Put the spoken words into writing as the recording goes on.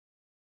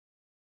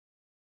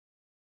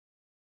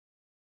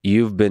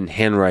you've been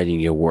handwriting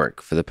your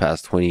work for the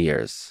past 20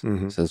 years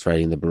since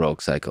writing the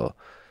Baroque cycle.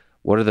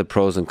 What are the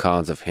pros and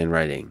cons of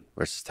handwriting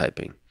versus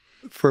typing?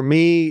 For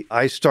me,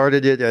 I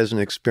started it as an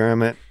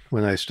experiment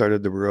when I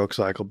started the Baroque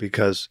cycle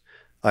because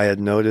I had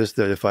noticed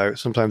that if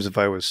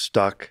I was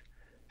stuck,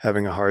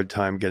 having a hard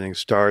time getting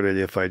started,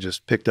 if I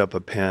just picked up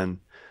a pen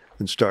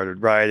and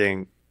started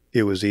writing,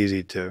 it was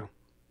easy to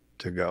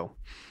go.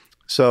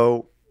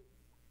 So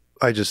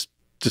I just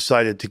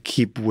decided to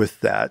keep with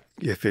that.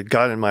 If it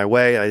got in my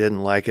way, I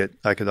didn't like it,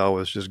 I could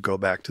always just go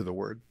back to the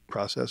word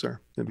processor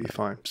and be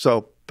fine.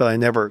 So, but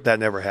that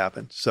never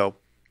happened. So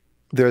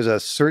there's a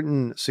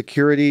certain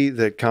security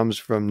that comes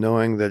from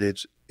knowing that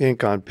it's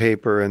ink on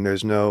paper and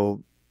there's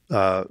no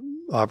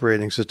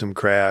operating system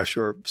crash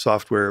or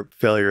software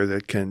failure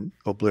that can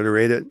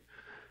obliterate it.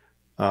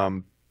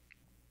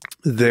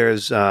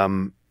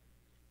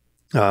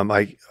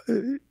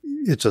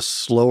 It's a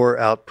slower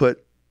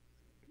output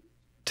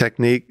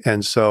technique,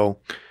 and so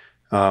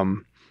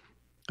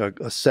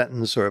a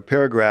sentence or a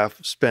paragraph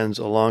spends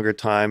a longer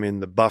time in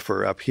the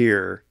buffer up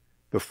here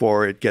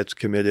before it gets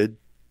committed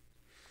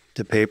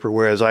to paper,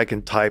 whereas I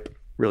can type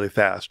really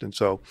fast, and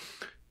so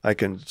I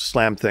can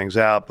slam things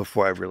out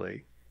before I've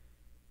really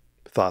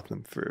thought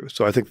them through.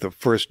 So I think the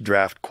first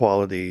draft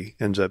quality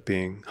ends up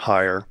being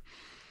higher.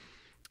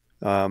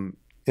 And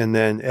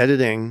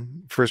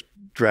then first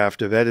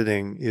draft of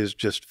editing is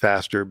just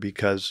faster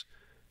because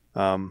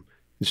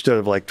instead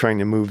of like trying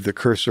to move the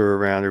cursor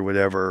around or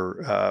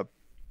whatever,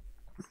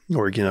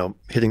 or,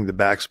 hitting the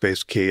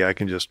backspace key, I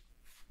can just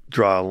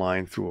draw a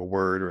line through a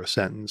word or a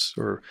sentence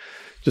or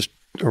just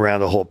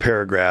around a whole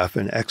paragraph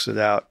and exit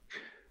out.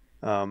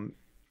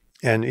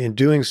 And in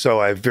doing so,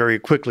 I very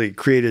quickly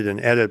created an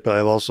edit, but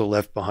I've also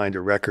left behind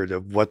a record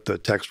of what the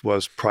text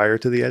was prior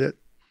to the edit.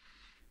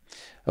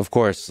 Of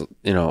course,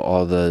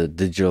 all the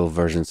digital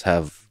versions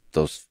have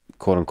those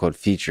quote unquote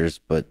features,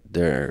 but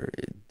their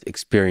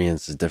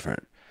experience is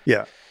different.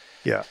 Yeah.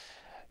 Yeah.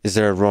 Is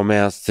there a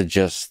romance to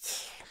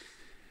just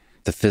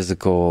the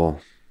physical,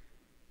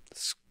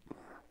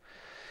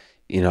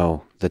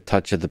 the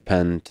touch of the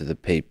pen to the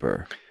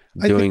paper?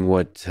 Doing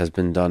what has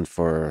been done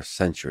for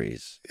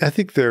centuries. I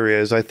think there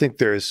is. I think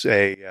there's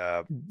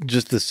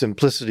just the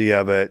simplicity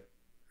of it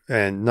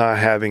and not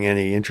having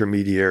any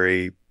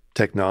intermediary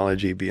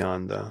technology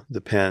beyond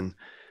the pen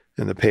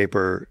and the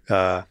paper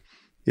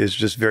is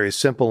just very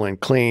simple and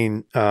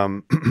clean.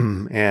 So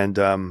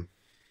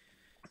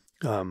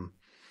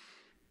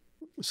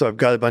I've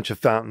got a bunch of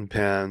fountain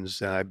pens,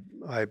 and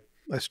I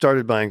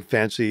started buying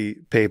fancy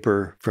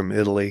paper from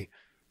Italy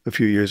a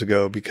few years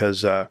ago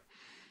because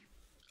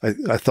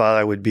I thought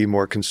I would be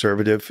more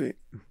conservative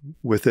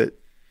with it,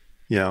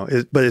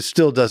 but it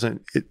still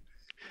doesn't,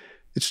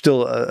 it's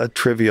still a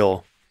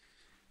trivial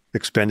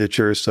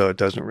expenditure. So it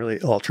doesn't really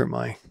alter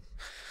my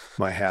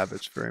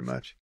habits very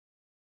much.